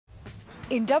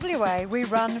In WA, we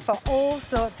run for all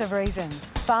sorts of reasons.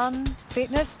 Fun,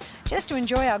 fitness, just to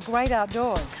enjoy our great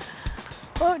outdoors.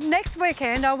 Well, next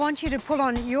weekend, I want you to pull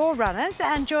on your runners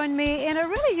and join me in a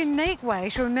really unique way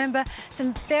to remember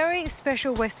some very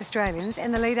special West Australians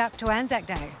in the lead up to ANZAC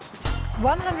Day.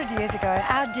 100 years ago,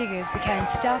 our diggers became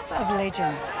stuff of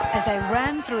legend as they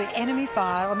ran through enemy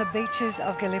fire on the beaches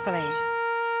of Gallipoli.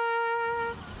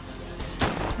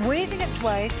 Weaving its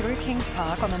way through Kings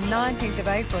Park on the 19th of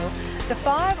April, the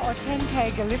 5 or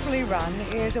 10k Gallipoli run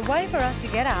is a way for us to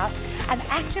get out and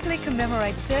actively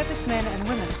commemorate servicemen and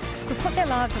women who put their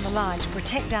lives on the line to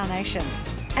protect our nation.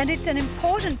 And it's an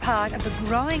important part of the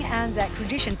growing ANZAC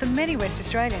tradition for many West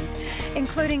Australians,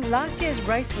 including last year's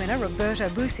race winner Roberto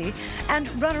Bussi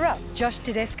and runner-up Josh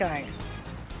Tedesco.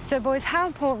 So boys, how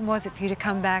important was it for you to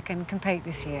come back and compete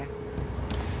this year?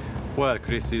 Well,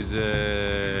 Chris, is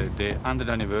the 100th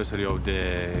anniversary of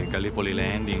the Gallipoli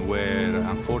landing, where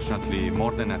unfortunately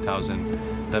more than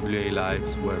 1,000 WA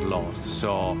lives were lost.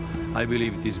 So I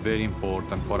believe it is very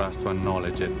important for us to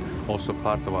acknowledge it. Also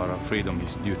part of our freedom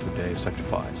is due to their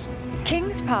sacrifice.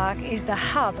 Kings Park is the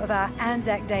hub of our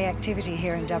ANZAC Day activity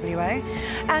here in WA.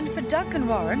 And for Duncan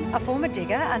Warren, a former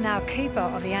digger and now keeper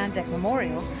of the ANZAC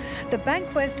Memorial, the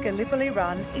Bankwest Gallipoli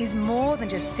run is more than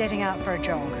just setting out for a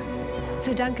jog.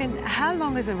 So Duncan, how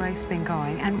long has the race been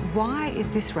going and why is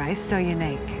this race so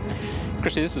unique?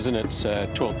 Chrissy, this is in its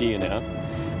 12th year now,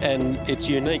 and it's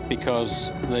unique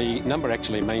because the number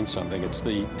actually means something. It's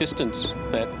the distance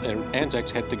that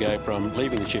ANZAC's had to go from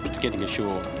leaving the ships to getting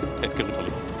ashore at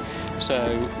Gallipoli. So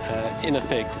in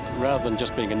effect, rather than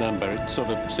just being a number, it sort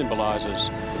of symbolises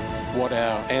what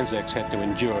our ANZAC's had to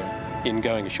endure in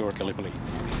going ashore at Gallipoli.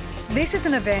 This is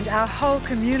an event our whole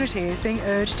community is being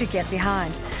urged to get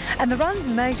behind. And the run's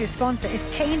major sponsor is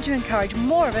keen to encourage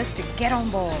more of us to get on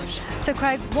board. So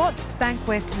Craig, what's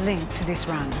Bankwest's link to this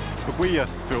run? Look, we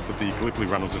felt that the Gallipoli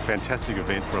run was a fantastic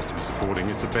event for us to be supporting.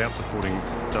 It's about supporting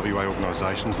WA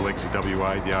organisations, Legacy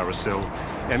WA, the RSL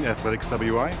and Athletics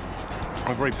WA.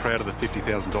 I'm very proud of the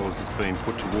 $50,000 that's been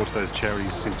put towards those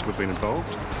charities since we've been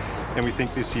involved. And we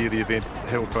think this year the event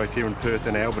held both here in Perth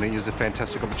and Albany is a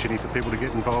fantastic opportunity for people to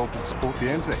get involved and support the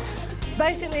ANZACs.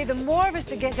 Basically, the more of us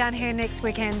that get down here next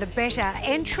weekend, the better.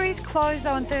 Entries close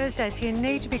though on Thursday, so you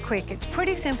need to be quick. It's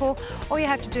pretty simple. All you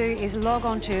have to do is log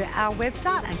on to our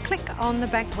website and click on the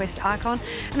Bankwest icon.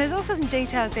 And there's also some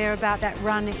details there about that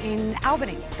run in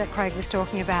Albany that Craig was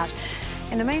talking about.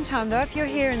 In the meantime though, if you're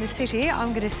here in the city, I'm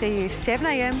going to see you 7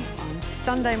 a.m. on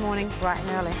Sunday morning bright and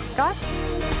early.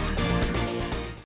 Guys?